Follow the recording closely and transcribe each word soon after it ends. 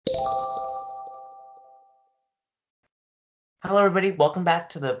Hello, everybody. Welcome back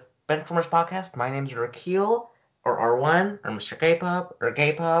to the Benchwarmers podcast. My name is Rakeel, or R1, or Mr. K-pop, or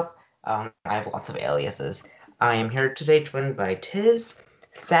K-pop. I have lots of aliases. I am here today joined by Tiz.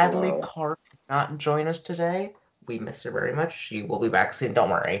 Sadly, Hello. Car could not join us today. We miss her very much. She will be back soon. Don't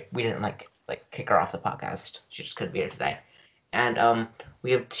worry. We didn't like kick her off the podcast. She just couldn't be here today. And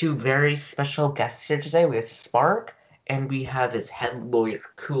we have two very special guests here today. We have Spark, and we have his head lawyer,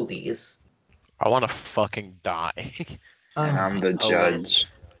 Coolies. I want to fucking die. And Oh I'm my the god. judge.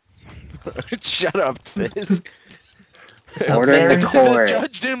 Shut up, sis. So Order in the very The court.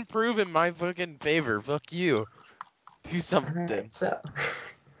 judge didn't prove in my fucking favor. Fuck you. Do something. Alright, so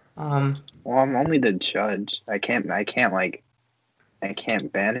um Well, I'm only the judge. I can't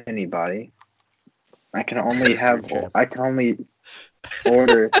ban anybody. I can only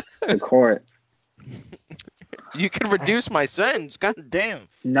order the court. You can reduce my sentence. God damn.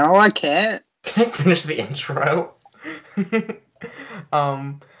 No, I can't. can I finish the intro?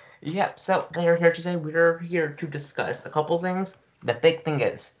 um yeah, so they're here today. We're here to discuss a couple things. The big thing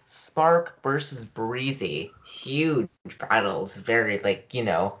is Spark versus Breezy. Huge battles, very like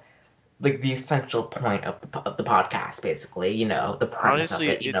the essential point of the podcast, basically. The premise of Honestly,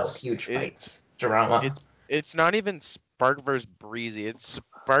 it. Huge it's fights, drama. it's it's not even Spark versus Breezy. It's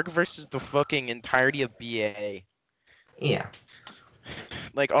Spark versus the fucking entirety of BA. Yeah.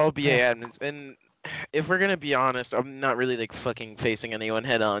 Like all BA admins. And if we're gonna be honest, I'm not really like fucking facing anyone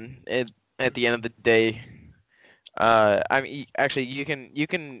head on. At the end of the day, I mean, actually, you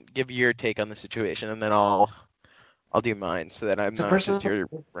can give your take on the situation, and then I'll do mine, so that I'm So not first just of here.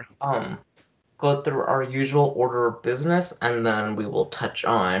 all, go through our usual order of business, and then we will touch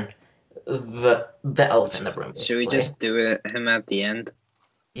on the elephant in the room, Should we basically. just do him at the end?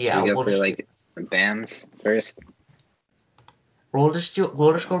 Yeah, Should we go we'll through just like bans first? we'll just go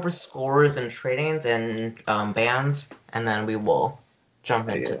over scores and tradings and bans, and then we will jump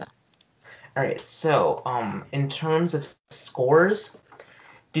into Okay. that. All right. So in terms of scores,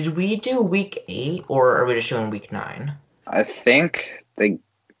 did we do week 8 or are we just doing week 9? I think I think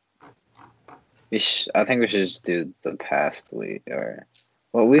we should just do the past week. Or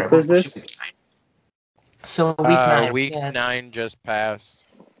what week Right, we'll was do this? week 9. So week 9, Week we had 9 just passed.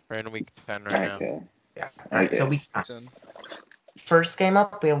 We're in week 10 right now. Okay. yeah. All right. So Okay. week 9. First game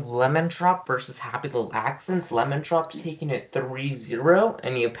up, we have Lemon Drop versus Happy Little Accents. Lemon Drop taking it 3-0.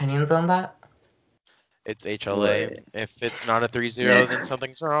 Any opinions on that? It's HLA. Right. If it's not a 3-0, Yeah. then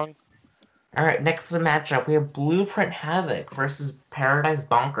something's wrong. All right, next matchup, we have Blueprint Havoc versus Paradise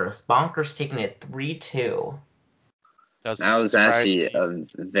Bonkers. Bonkers taking it 3-2. Doesn't That was surprise actually me.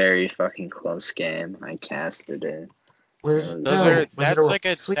 a very fucking close game. I casted it. Was, It Those was, are was it that's a like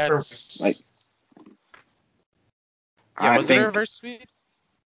a sweep or that's like yeah. I Was it a think reverse sweep?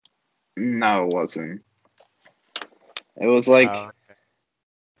 no, it wasn't. It was like Oh, okay.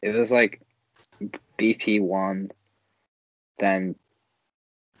 it was like BP won, then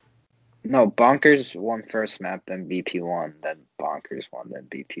no Bonkers won first map, then BP won, then Bonkers won, then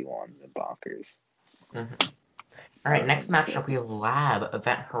BP won, then Bonkers. Mhm. All right, next matchup, we have Lab,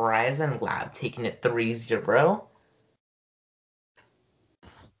 Event Horizon Lab taking it 3-0.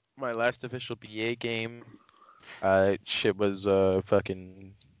 My last official BA game. Shit was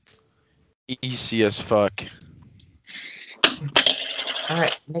fucking easy as fuck. All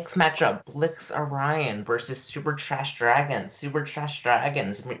right, next matchup, Blix Orion versus Super Trash Dragons. Super Trash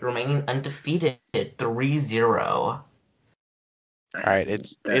Dragons remaining undefeated 3-0. All right,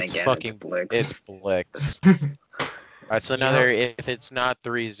 it's Then it's again, it's fucking Blix. it's Blix. That's You another. know, If it's not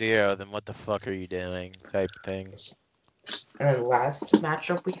 3-0, then what the fuck are you doing? Type things. and then last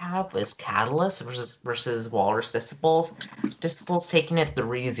matchup we have is Catalyst versus Walrus Disciples. Disciples taking it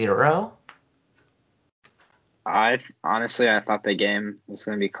 3-0. I thought the game was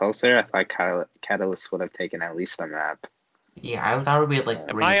gonna be closer. I thought Catalyst would have taken at least a map. Yeah, I thought it would be like In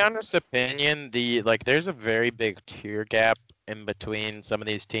 3. my honest opinion, there's a very big tier gap in between some of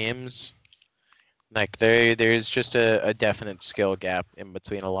these teams. Like there's just a definite skill gap in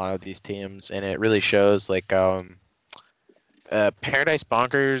between a lot of these teams, and it really shows. Like Paradise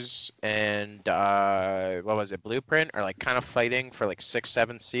Bonkers and what was it, Blueprint are like kind of fighting for like 6,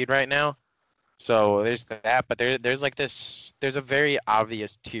 7 seed right now. So there's that, but there's like there's a very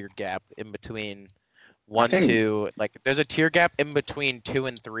obvious tier gap in between I 1, think 2. Like there's a tier gap in between 2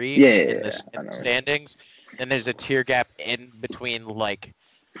 and 3 in yeah, I in the know. standings, and there's a tier gap in between like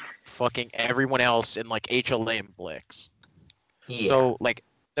fucking everyone else in like HLA and Blix. Yeah. So like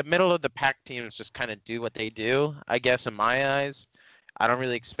the middle of the pack teams just kind of do what they do, I guess, in my eyes. I don't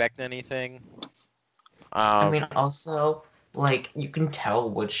really expect anything. I mean, Um, also, like, you can tell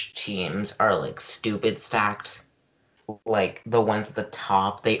which teams are, like, stupid stacked. like the ones at the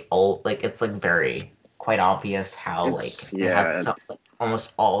top, they all like it's like very quite obvious how It's like they have some, like,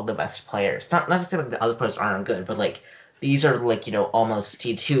 almost all the best players. Not to say like the other players aren't good, but like these are like almost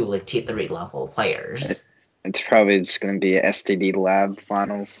T2 like T3 level players. it's probably just gonna be STD Lab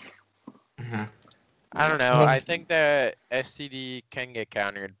finals. Hmm I don't know. I think that STD can get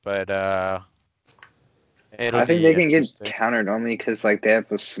countered, but it'll I think be they can get interesting. countered only because like they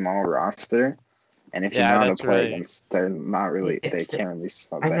have a small roster, and if you Yeah, know how to that's play right. against, they're not really. It- They can't really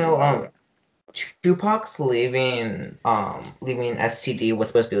sub I know anybody. Tupac's leaving STD was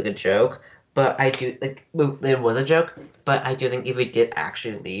supposed to be like a joke, but I do like it was a joke, but I do think if he did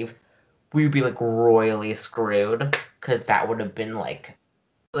actually leave, we would be like royally screwed because that would have been like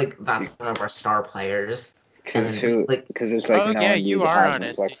that's one of our star players, and Because then we who? like Because there's like Oh no yeah, one you you'd are have on in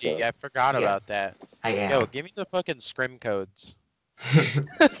Flex STD. though. I forgot about yes, that. I Yo, am. give me the fucking scrim codes.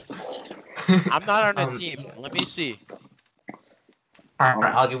 I'm not on a team. Let me see. All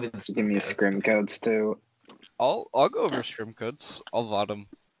right, I'll give you the Give me codes. scrim codes too. I'll go over scrim codes. I'll VOD them.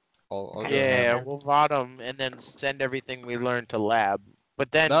 I'll go Yeah, ahead. we'll VOD them and then send everything we learned to lab,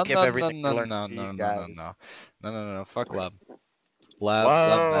 but then No, give no, no, everything we no, learned no, to you no, no, no, guys. no, no, no, no. Fuck lab. Lab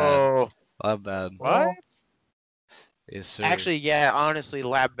bad. Whoa! Lab bad. What? Yes, sir. Actually, yeah. Honestly,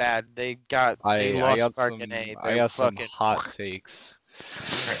 lab bad. They I lost got Spark some and A. I They're got some fucking. hot takes.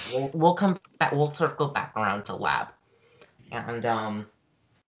 All right, we'll come back. We'll circle back around to lab, and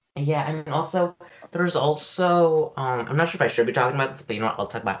yeah, and also there's also I'm not sure if I should be talking about this, but you know what? I'll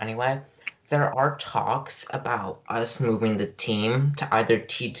talk about it anyway. There are talks about us moving the team to either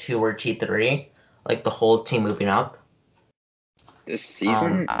T2 or T3, like the whole team moving up. This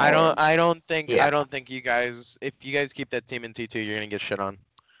season, I or don't think. Yeah. I don't think you guys. If you guys keep that team in T2, you're gonna get shit on.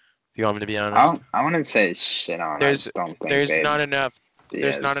 If you want me to be I honest. don't, I wouldn't say shit on. I There's just don't think there's they. not enough.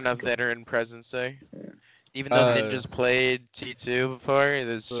 There's not Yes. enough veteran presence there. Yeah. Even though Ninja's played T2 before,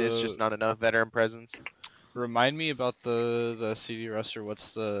 it's just The not enough veteran presence. remind me about the CD roster.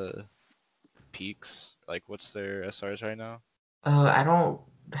 What's the peaks? Like, what's their SRs right now? I don't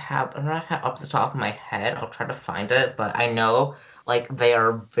have off the top of my head. I'll try to find it, but I know like they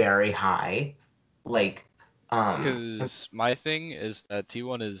are very high. Like, Because my thing is that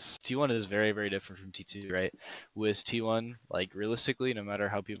T1 is very very different from T2, right? With T1, like realistically, no matter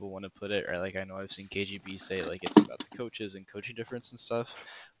how people want to put it, right? Like I know I've seen KGB say like it's about the coaches and coaching difference and stuff,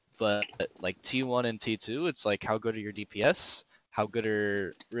 but like T1 and T2, it's like how good are your DPS? How good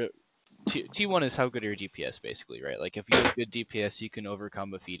are T1 is how good are your DPS basically, right? Like if you have good DPS, you can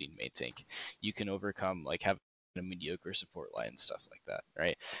overcome a feeding main tank. You can overcome like having a mediocre support line and stuff like that,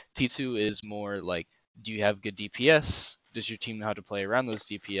 right? T2 is more like, do you have good DPS? Does your team know how to play around those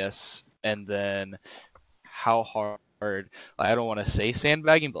DPS? And then how hard, I don't want to say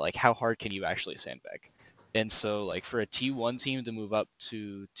sandbagging, but like how hard can you actually sandbag? And so like for a T1 team to move up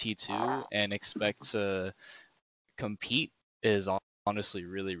to T2 and expect to compete is honestly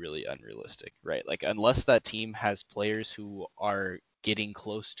really really unrealistic, right? Like unless that team has players who are getting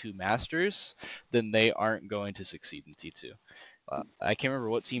close to masters, then they aren't going to succeed in T2. I can't remember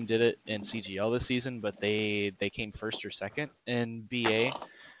what team did it in CGL this season, but they came first or second in BA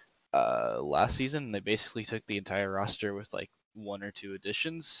last season. They basically took the entire roster with like one or two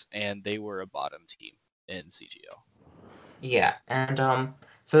additions, and they were a bottom team in CGL. yeah, and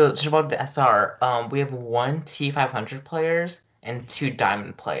so just about the SR, we have one T500 players and two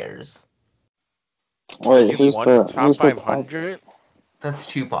Diamond players. Wait, You who's won the top top? 500? That's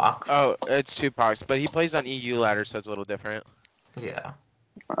two box. Oh, it's Tupac's, but he plays on EU ladder, so it's a little different. Yeah,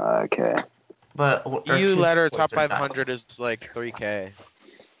 Okay. but our EU two ladder top supports are 500 is like 3K.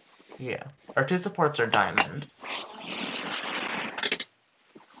 Yeah, our two supports are Diamond.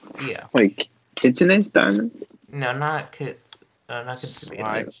 Yeah, Wait, Kitsune's diamond. no, not Kit, not Kitsune,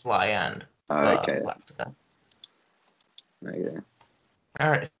 Sly. Sly and Okay. Galactica. Okay. All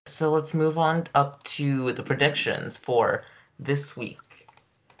right, so let's move on up to the predictions for this week.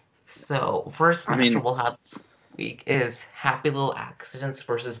 So first matchup we'll have this week is Happy Little Accidents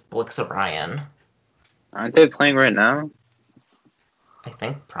versus Blix Orion. Aren't they playing right now? I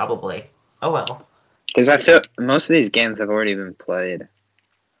think probably. Oh well. Because I feel most of these games have already been played.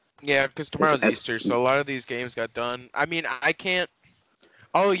 Yeah, because tomorrow's It's Easter, so a lot of these games got done. I mean, I can't.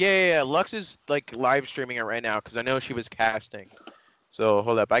 Oh yeah. Lux is like live streaming it right now because I know she was casting. So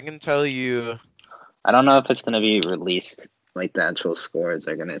hold up, I can tell you. I don't know if it's gonna be released. Like the actual scores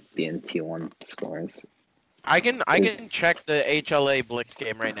are gonna be in T1 scores. I can check the HLA Blix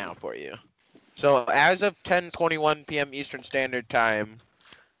game right now for you. So as of 10:21 p.m. Eastern Standard Time,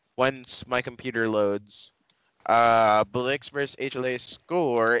 once my computer loads, Blix versus HLA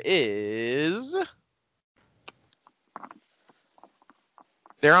score is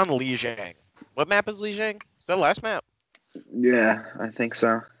They're on Lijiang. What map is Lijiang? Is that the last map? Yeah, I think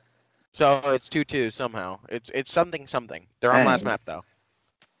so. So it's 2-2 somehow. It's something something. They're on last Hey. map though.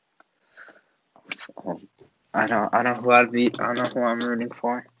 I know who I'd be. I know who I'm rooting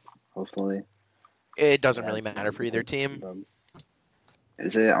for. Hopefully, It doesn't really that's matter for either team.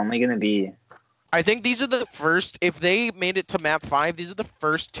 Is it only gonna be? I think these are the first. If they made it to map 5, these are the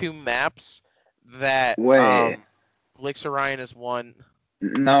first 2 maps that Wait. Blix Orion has won.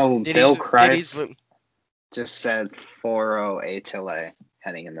 No, Bill Christ Diddy's- just said 4-0 HLA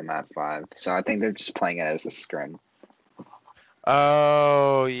heading into map 5. So I think they're just playing it as a scrim.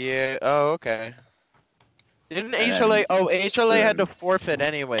 Oh yeah. Oh okay. Didn't And HLA? then Oh, HLA had to scrim. forfeit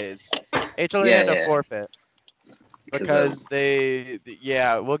anyways. HLA Yeah, had to yeah. forfeit 'Cause because they.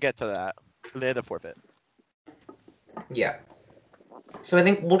 Yeah, we'll get to that. They had to forfeit. Yeah. So I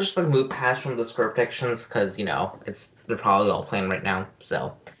think we'll just like move past from the score predictions because they're probably all playing right now.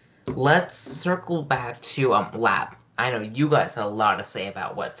 So let's circle back to Lab. I know you guys have a lot to say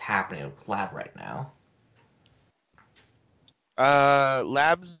about what's happening with Lab right now.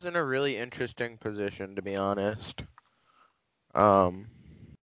 Lab's in a really interesting position to be honest.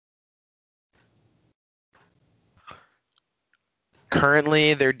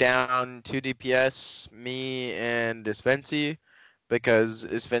 Currently they're down 2 DPS, me and Isvensi, because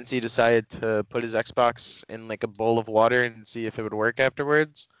Isvensi decided to put his Xbox in like a bowl of water and see if it would work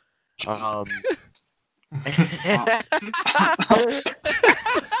afterwards. And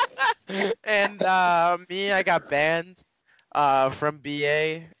me, I got banned from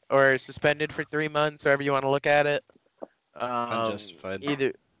BA or suspended for 3 months, however you want to look at it. Unjustified.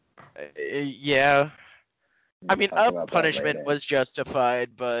 Either, yeah. I mean, talk a about that punishment later. was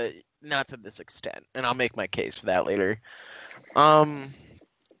justified, but not to this extent, and I'll make my case for that later.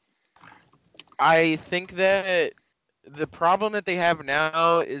 I think that the problem that they have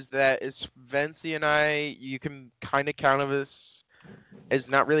now is that Venci and I, you can kind of count us as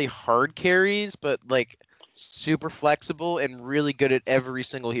not really hard carries, but like super flexible and really good at every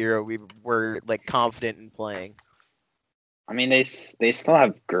single hero we were like confident in playing. I mean, they still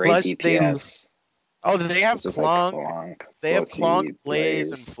have great Plus, DPS. they have It's just like Clonk. Clonk, They have Floatsy, Clonk,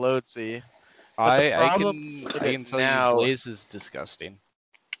 Blaze, and Blaze. Floatsy. But the I problem can with I it can tell now, you, Blaze is disgusting.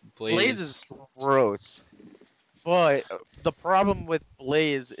 Blaze is gross. But the problem with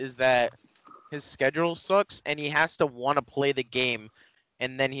Blaze is that his schedule sucks and he has to want to play the game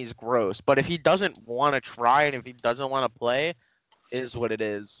and then he's gross. But if he doesn't want to try and if he doesn't want to play, is what it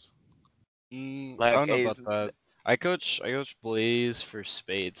is. I Like, don't know about that. I coach Blaze for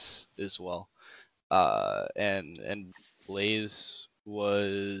Spades as well. And Blaze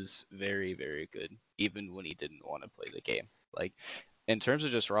was very, very good, even when he didn't want to play the game. Like, in terms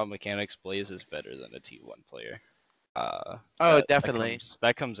of just raw mechanics, Blaze is better than a T1 player. Definitely.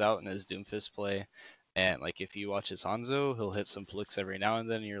 That comes out in his Doomfist play, and like if you watch his Hanzo, he'll hit some flicks every now and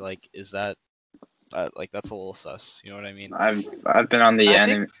then. And you're like, is that like that's a little sus? You know what I mean? I've been on the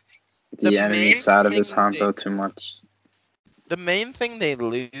enemy side of his Hanzo too much. The main thing they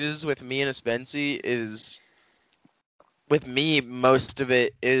lose with me and Aspensi is, with me, most of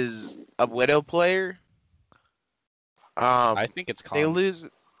it is a Widow player. I think it's They calm. lose.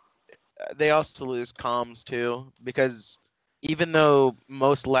 They also lose comms too, because even though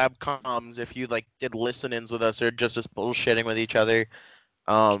most lab comms, if you like did listen-ins with us, are just us bullshitting with each other,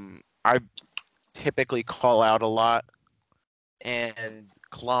 I typically call out a lot, and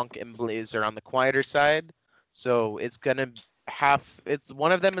Clonk and Blaze are on the quieter side, so it's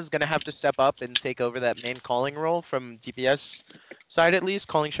one of them is gonna have to step up and take over that main calling role from DPS side, at least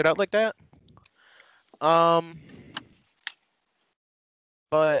calling shit out like that.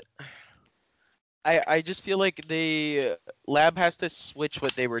 But I just feel like the lab has to switch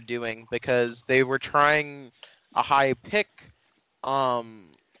what they were doing, because they were trying a high pick,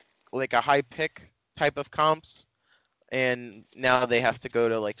 like a high pick type of comps, and now they have to go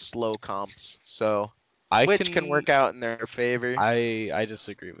to like slow comps. So which can work out in their favor. I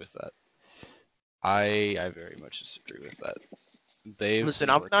disagree with that. I very much disagree with that. Listen,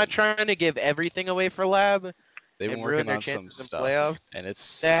 I'm not trying to give everything away for lab They've and been ruin working their on some chances in stuff, playoffs. and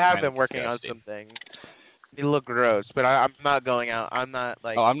They have kind been of working disgusting. on some things. They look gross, but I'm not going out. I'm not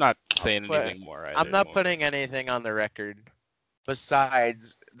like. Oh, I'm not saying anything more either. I'm not putting anything on the record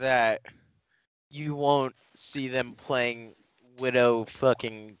besides that you won't see them playing Widow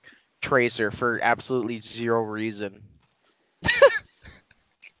fucking Tracer for absolutely zero reason.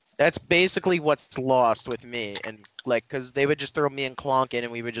 That's basically what's lost with me, and like, cause they would just throw me and Clonk in,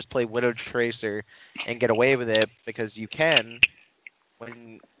 and we would just play Widow Tracer and get away with it because you can.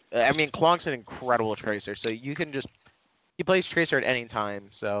 When I mean, Clonk's an incredible Tracer, so you can just He plays Tracer at any time,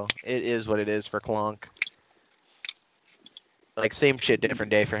 so it is what it is for Klonk. Like, same shit,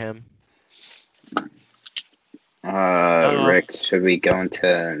 different day for him. Rick, should we go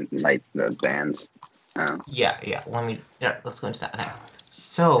into like the bands? Yeah. Let's go into that. Okay.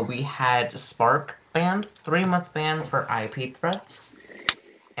 So we had Spark banned, 3-month ban for IP threats,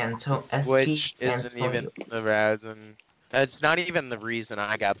 and so Which isn't Antonio. even the rads, and that's not even the reason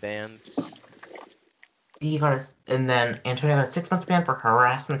I got banned. And then Antonio got a 6-month ban for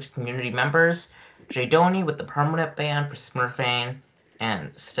harassment to community members. Jadoni with the permanent ban for Smurfane,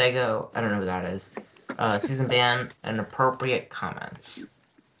 and Stego, I don't know who that is. Season ban and inappropriate comments.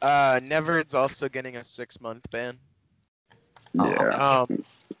 Never's also getting a 6-month ban. Yeah.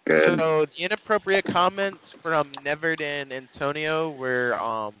 Good. So the inappropriate comments from Neverd and Antonio were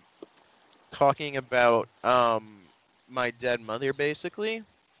talking about my dead mother basically,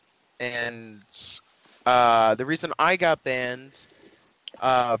 and the reason I got banned,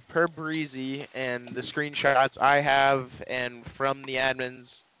 per Breezy and the screenshots I have and from the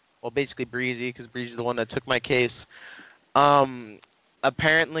admins, well basically Breezy because Breezy's the one that took my case.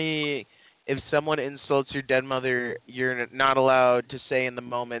 Apparently, if someone insults your dead mother, you're not allowed to say in the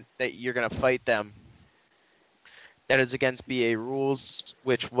moment that you're gonna fight them. That is against BA rules,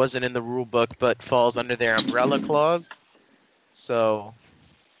 which wasn't in the rule book, but falls under their umbrella clause. So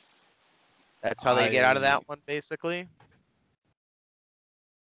that's how they get out of that one, basically.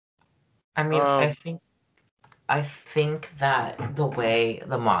 I mean, I think that the way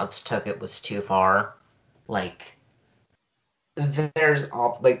the mods took it was too far. Like, there's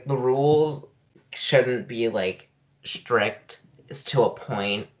like the rules shouldn't be like strict to a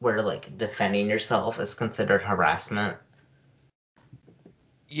point where like defending yourself is considered harassment.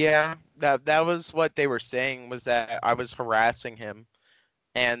 Yeah, that was what they were saying, was that I was harassing him,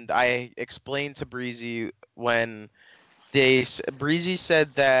 and I explained to Breezy when Breezy said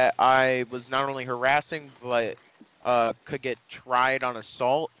that I was not only harassing but could get tried on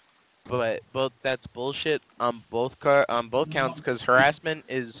assault, but that's bullshit on both counts, because harassment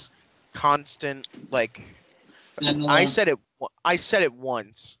is constant. Like, I said it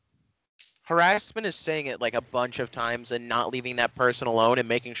once. Harassment is saying it like a bunch of times and not leaving that person alone and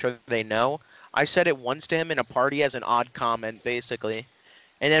making sure they know. I said it once to him in a party as an odd comment, basically.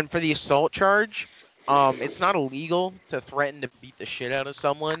 And then for the assault charge, it's not illegal to threaten to beat the shit out of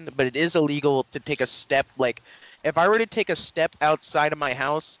someone, but it is illegal to take a step. Like, if I were to take a step outside of my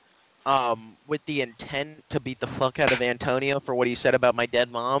house, with the intent to beat the fuck out of Antonio for what he said about my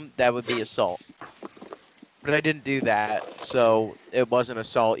dead mom, that would be assault. But I didn't do that, so it wasn't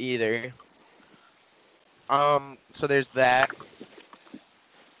assault either. So there's that.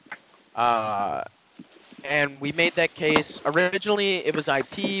 And we made that case. Originally, it was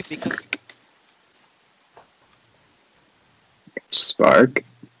IP because Spark.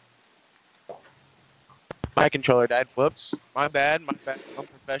 my controller died. Whoops. My bad. I'm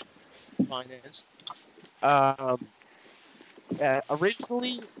professional finance.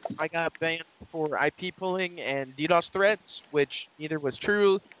 Originally, I got banned for IP pulling and DDoS threats, which neither was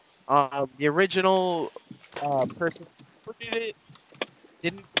true. The original person who reported it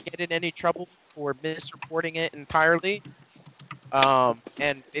didn't get in any trouble for misreporting it entirely,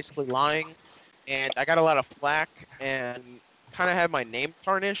 and basically lying. And I got a lot of flack and kind of had my name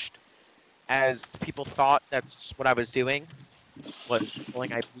tarnished, as people thought that's what I was doing, was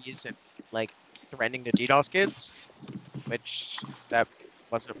pulling IPs and like threatening to DDoS kids, which that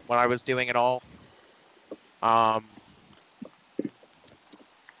wasn't what I was doing at all. I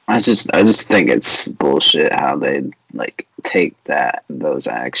just think it's bullshit how they like take those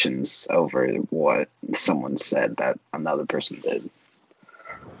actions over what someone said that another person did.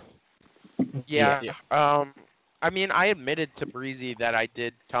 Yeah. I mean, I admitted to Breezy that I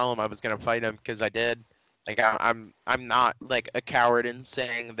did tell him I was gonna fight him, because I did. Like, I'm not like a coward in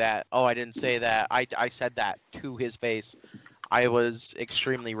saying that. Oh, I didn't say that. I said that to his face. I was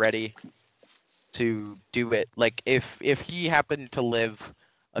extremely ready to do it. Like, if he happened to live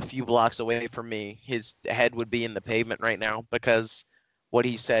a few blocks away from me, his head would be in the pavement right now, because what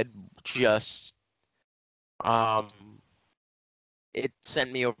he said just it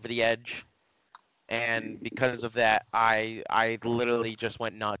sent me over the edge. And because of that, I literally just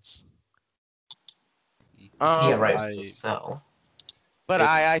went nuts. Yeah, right. But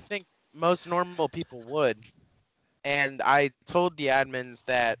I think most normal people would. And I told the admins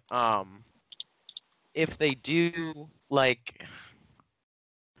that if they do, like,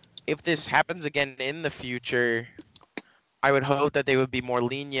 if this happens again in the future, I would hope that they would be more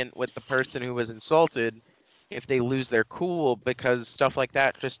lenient with the person who was insulted if they lose their cool, because stuff like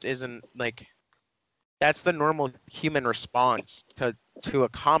that just isn't, like, That's the normal human response to a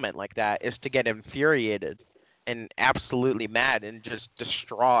comment like that, is to get infuriated and absolutely mad and just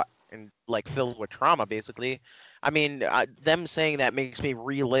distraught and like filled with trauma, basically. I mean, them saying that makes me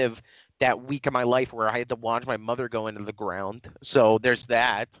relive that week of my life where I had to watch my mother go into the ground. So there's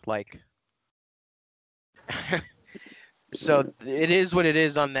that. Like, so it is what it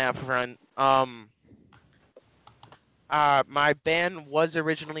is on that front. My ban was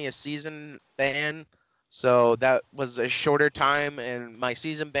originally a season ban, so that was a shorter time, and my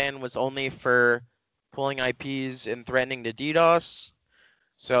season ban was only for pulling IPs and threatening to DDoS.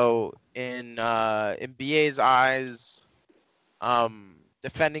 So in BA's eyes,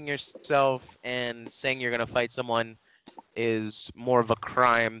 defending yourself and saying you're gonna fight someone is more of a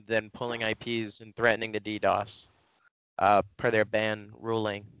crime than pulling IPs and threatening to DDoS, per their ban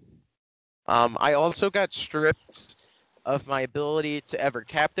ruling. I also got stripped of my ability to ever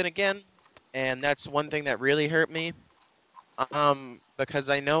captain again, and that's one thing that really hurt me. Because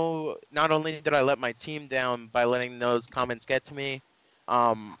I know not only did I let my team down by letting those comments get to me,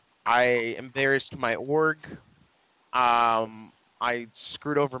 I embarrassed my org. I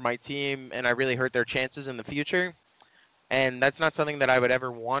screwed over my team, and I really hurt their chances in the future. And that's not something that I would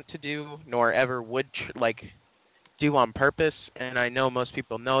ever want to do, nor ever would do on purpose. And I know most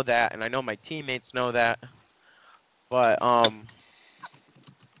people know that, and I know my teammates know that. But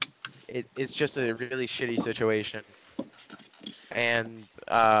it's just a really shitty situation. And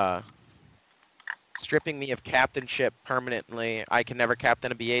stripping me of captainship permanently, I can never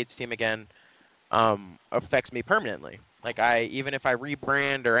captain a BA team again, affects me permanently. Like, even if I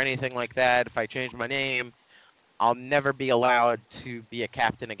rebrand or anything like that, if I change my name, I'll never be allowed to be a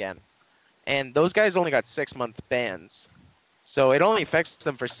captain again. And those guys only got 6-month bans, so it only affects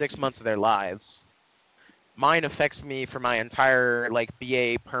them for 6 months of their lives. Mine affects me for my entire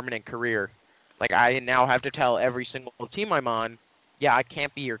BA permanent career. Like, I now have to tell every single team I'm on, yeah, I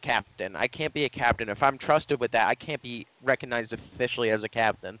can't be your captain. I can't be a captain. If I'm trusted with that, I can't be recognized officially as a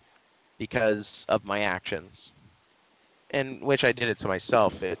captain because of my actions. And which I did it to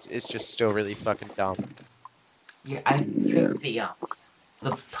myself. It's just still really fucking dumb. Yeah, I think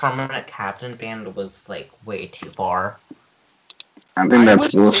the permanent captain ban was way too far. I think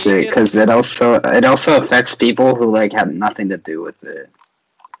that's bullshit because it also affects people who have nothing to do with it.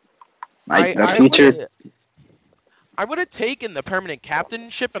 I would have taken the permanent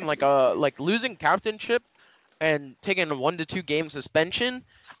captainship and losing captainship and taking a 1 to 2 game suspension.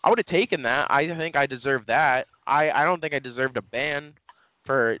 I would have taken that. I think I deserve that. I don't think I deserved a ban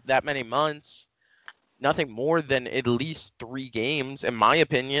for that many months. Nothing more than at least 3 games, in my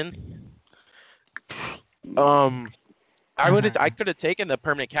opinion. I could have taken the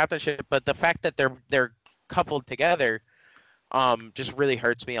permanent captainship, but the fact that they're coupled together, just really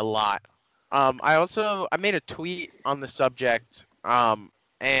hurts me a lot. I made a tweet on the subject,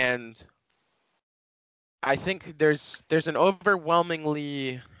 and I think there's an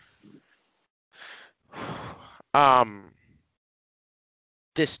overwhelmingly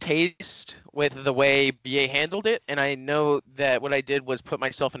distaste with the way BA handled it, and I know that what I did was put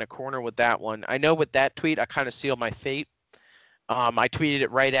myself in a corner with that one. I know with that tweet, I kind of sealed my fate. I tweeted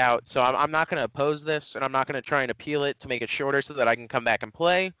it right out, so I'm not going to oppose this, and I'm not going to try and appeal it to make it shorter so that I can come back and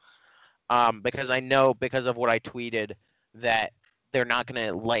play, because I know because of what I tweeted that they're not going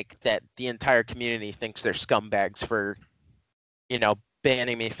to like that the entire community thinks they're scumbags for,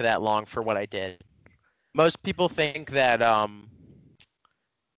 banning me for that long for what I did. Most people think that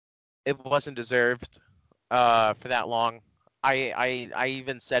it wasn't deserved for that long. I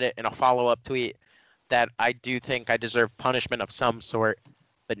even said it in a follow-up tweet that I do think I deserve punishment of some sort,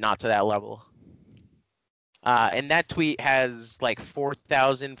 but not to that level. And that tweet has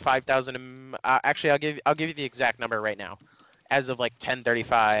 4,000, 5,000. Actually, I'll give you the exact number right now. As of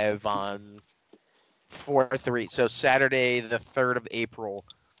 10:35 on 4/3, so Saturday the 3rd of April,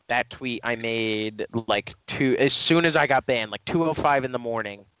 that tweet I made as soon as I got banned, 2:05 in the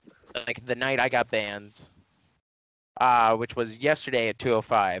morning, the night I got banned, which was yesterday at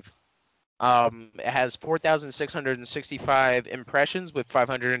 2:05. It has 4,665 impressions with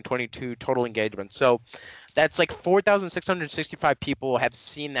 522 total engagements. So that's 4,665 people have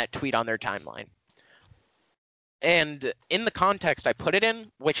seen that tweet on their timeline. And in the context I put it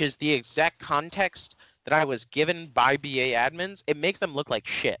in, which is the exact context that I was given by BA admins, it makes them look like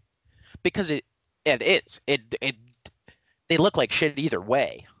shit. Because it is. They look like shit either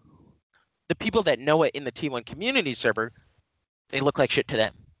way. The people that know it in the T1 community server, they look like shit to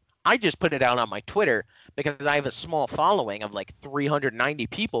them. I just put it out on my Twitter because I have a small following of 390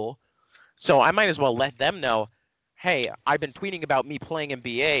 people. So I might as well let them know, hey, I've been tweeting about me playing in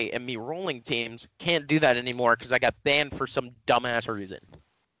BA and me rolling teams. Can't do that anymore because I got banned for some dumbass reason.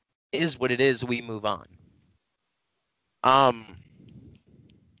 Is what it is. We move on.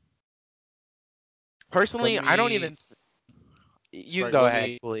 Personally, I don't even. You Spark, go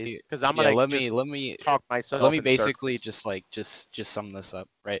ahead, please, because I'm yeah, gonna let just me talk myself. let me in basically circles. just sum this up,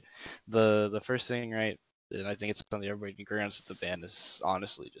 right? The first thing, right, and I think it's something everybody agrees that the ban is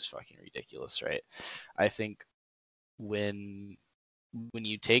honestly just fucking ridiculous, right? I think when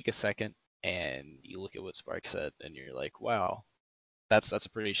you take a second and you look at what Spark said and you're like, wow, that's a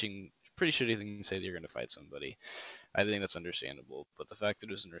pretty shitty thing to say that you're gonna fight somebody. I think that's understandable, but the fact that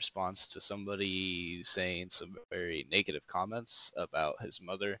it was in response to somebody saying some very negative comments about his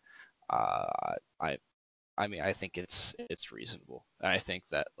mother, I mean, I think it's reasonable. And I think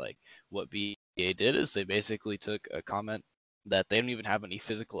that like what BA did is they basically took a comment that they don't even have any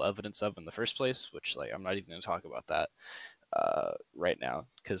physical evidence of in the first place, which like I'm not even going to talk about that right now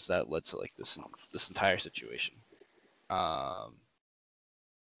because that led to like this entire situation.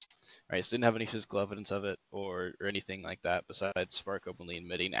 Right, so didn't have any physical evidence of it or anything like that besides Spark openly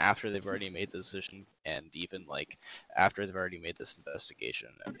admitting after they've already made the decision and even like after they've already made this investigation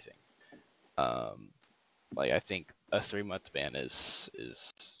and everything. Like I think a 3-month ban is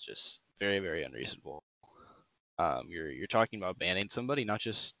just very, very unreasonable. You're talking about banning somebody not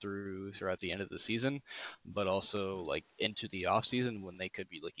just throughout the end of the season, but also like into the off season when they could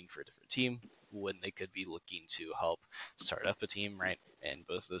be looking for a different team, when they could be looking to help start up a team, right? And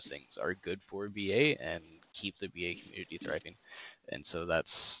both of those things are good for BA and keep the BA community thriving. And so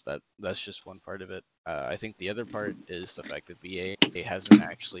that's just one part of it. I think the other part is the fact that BA hasn't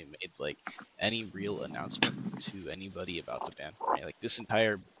actually made like any real announcement to anybody about the ban. Right? Like this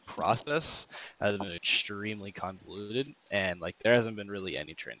entire process has been extremely convoluted, and like there hasn't been really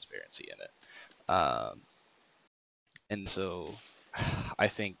any transparency in it. And so I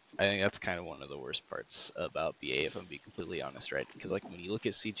think that's kind of one of the worst parts about BA, if I'm being completely honest, right? Because like when you look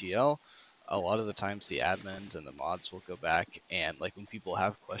at CGL, a lot of the times the admins and the mods will go back and like when people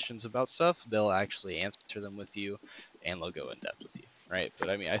have questions about stuff, they'll actually answer them with you, and they'll go in depth with you, right? But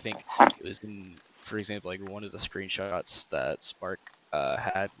I mean, I think it was in, for example, like one of the screenshots that Spark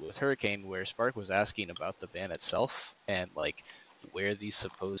had with Hurricane, where Spark was asking about the ban itself and like where these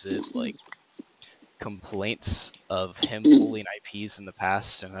supposed like complaints of him pulling IPs in the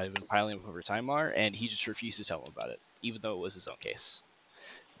past and have been piling up over time are, and he just refused to tell him about it, even though it was his own case,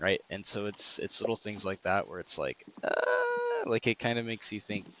 right? And so it's little things like that where it's like it kind of makes you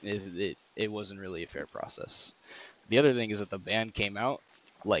think it wasn't really a fair process. The other thing is that the ban came out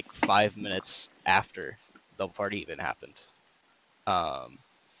like 5 minutes after the party even happened,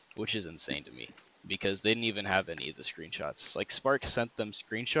 which is insane to me because they didn't even have any of the screenshots. Like Spark sent them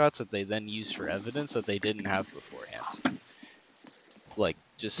screenshots that they then used for evidence that they didn't have beforehand. Like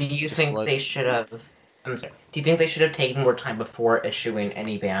Do just you just think let they should have? I'm sorry. Do you think they should have taken more time before issuing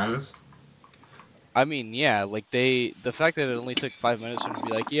any bans? I mean, yeah, like the fact that it only took 5 minutes for them to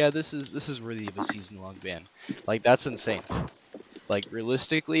be like, yeah, this is worthy of a season-long ban. Like that's insane. Like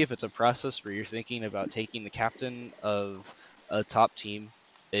realistically, if it's a process where you're thinking about taking the captain of a top team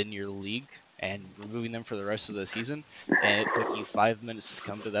in your league and removing them for the rest of the season, and it took you 5 minutes to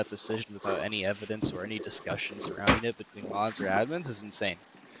come to that decision without any evidence or any discussion surrounding it between mods or admins, is insane.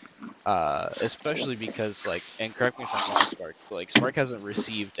 Especially because like, and correct me if I'm wrong, Spark, but like Spark hasn't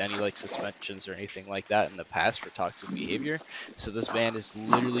received any like suspensions or anything like that in the past for toxic behavior. So this ban is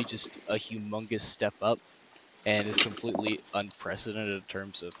literally just a humongous step up and is completely unprecedented in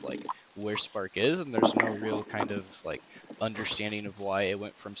terms of like where Spark is, and there's no real kind of like understanding of why it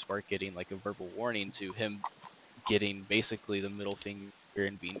went from Spark getting like a verbal warning to him getting basically the middle finger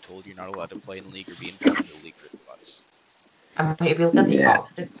and being told you're not allowed to play in the league or be involved in the league for 3 months. I mean, if you look at the Yeah.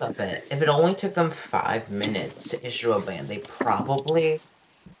 optics of it, if it only took them 5 minutes to issue a ban, they probably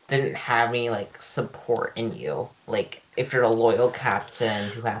didn't have any like support in you. Like if you're a loyal captain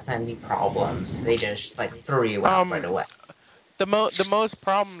who hasn't any problems, they just like threw you out right away. The most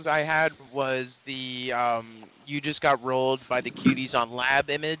problems I had was the you just got rolled by the cuties on lab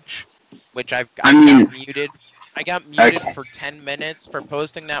image, which I I got mean, muted. I got muted okay. for 10 minutes for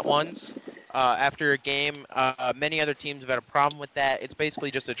posting that once. After a game, many other teams have had a problem with that. It's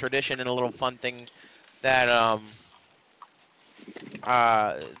basically just a tradition and a little fun thing that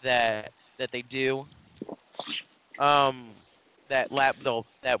that they do. That lab though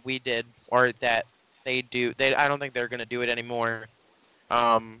that we did or that they do. I don't think they're gonna do it anymore.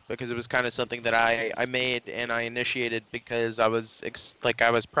 Because it was kind of something that I made and I initiated because I was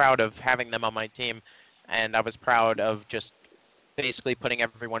I was proud of having them on my team, and I was proud of just basically putting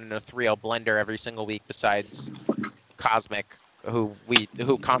everyone in a 3L blender every single week besides Cosmic, who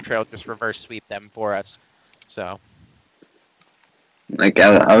Contrail just reverse sweep them for us. So Like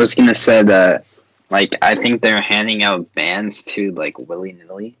I was gonna say that, like I think they're handing out bans to like willy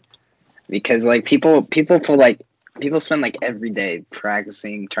nilly, because like people spend like every day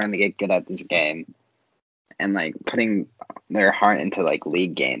practicing, trying to get good at this game, and like putting their heart into like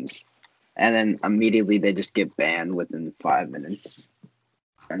league games, and then immediately they just get banned within 5 minutes.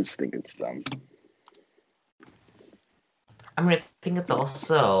 I just think it's dumb. I mean, I think it's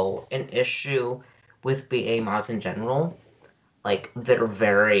also an issue with BA mods in general. Like, they're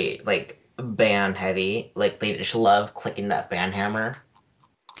very, like, ban heavy. Like, they just love clicking that ban hammer.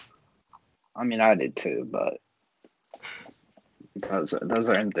 I mean, I did too, but those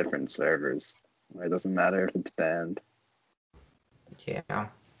are in different servers where it doesn't matter if it's banned. Yeah.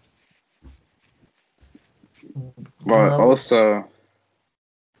 But also,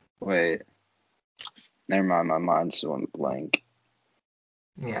 wait, never mind. My mind just went blank.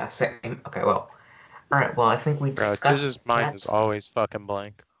 Yeah, same. Okay, well. Alright, well, I think we bro, discussed Tiz's mind that. is always fucking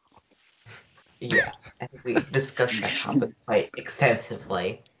blank. Yeah, I think we discussed that topic quite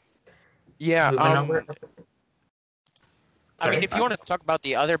extensively. Yeah, Moving over. I mean, Sorry? if you want to talk about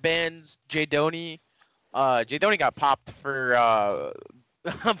the other bands, J Donnie got popped for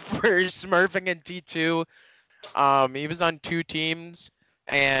for smurfing in T2. He was on 2 teams,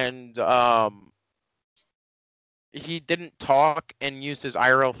 and he didn't talk and used his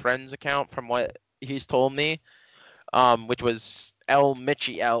IRL friends account from what he's told me, which was L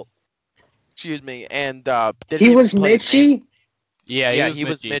Mitchie L. Excuse me, and didn't He even was play his name. Mitchie? Yeah, He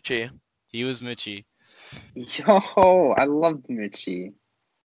was Mitchie. Mitchie. He was Mitchie. Yo, I loved Mitchie.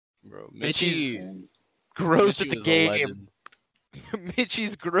 Bro, Mitchie's Man. gross Mitchie at the was a game. legend.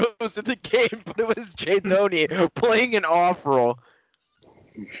 Mitchie's gross at the game, but it was J Donnie playing an off roll.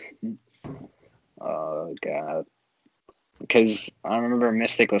 Oh god. Because I remember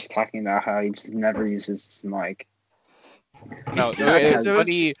Mystic was talking about how he just never uses his mic. No, Yeah, it's it was-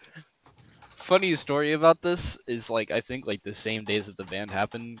 funny story about this is like I think like the same days that the band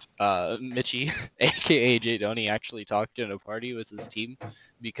happened, Mitchie, aka J Donnie, actually talked in a party with his team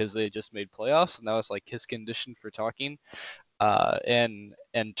because they just made playoffs, and that was like his condition for talking. And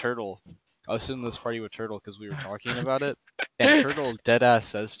Turtle, I was in this party with Turtle because we were talking about it, and Turtle deadass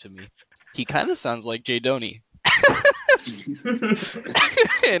says to me, "He kind of sounds like J Donnie,"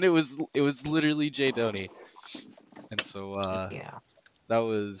 and it was literally J Donnie, and so Yeah. that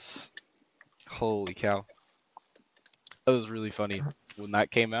was holy cow. That was really funny when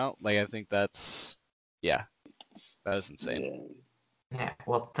that came out. Like I think that was insane. Yeah. Yeah.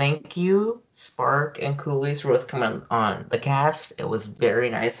 Well, thank you, Spark and Coolies, for both coming on the cast. It was very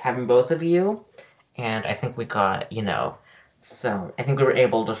nice having both of you. And I think we got, I think we were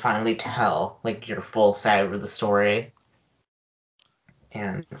able to finally tell, like, your full side of the story.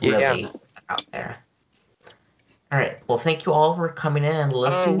 And really out there. Alright, well, thank you all for coming in and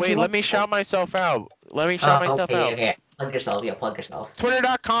listening Oh wait, to let us. me shout myself out. Let me shout myself out. Okay. Plug yourself. Yeah, plug yourself.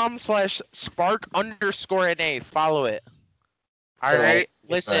 Twitter.com/spark_NA. Follow it. Alright,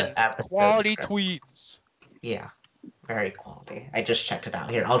 listen, quality tweets. Yeah, very quality. I just checked it out.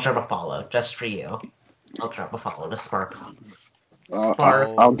 Here, I'll drop a follow just for you. I'll drop a follow to Spark. Spark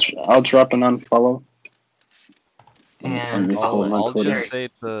I'll drop an unfollow. and I'll Twitter. just say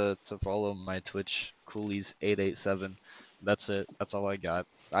to follow my Twitch, Coolies887. That's it. That's all I got.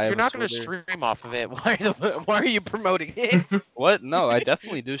 You're not gonna stream off of it. Why are you promoting it? What? No, I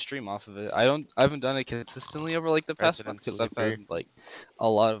definitely do stream off of it. I haven't done it consistently over like the past month because I've had like a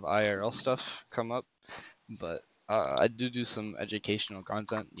lot of IRL stuff come up, but I do some educational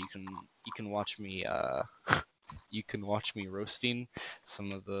content. You can watch me roasting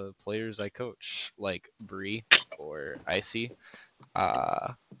some of the players I coach, like Bree or Icy.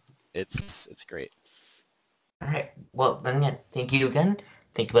 It's great. Alright, well, then again, thank you again.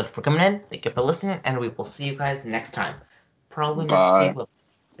 Thank you both for coming in. Thank you for listening, and we will see you guys next time. Probably next week.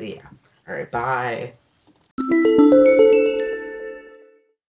 Yeah. Alright, bye.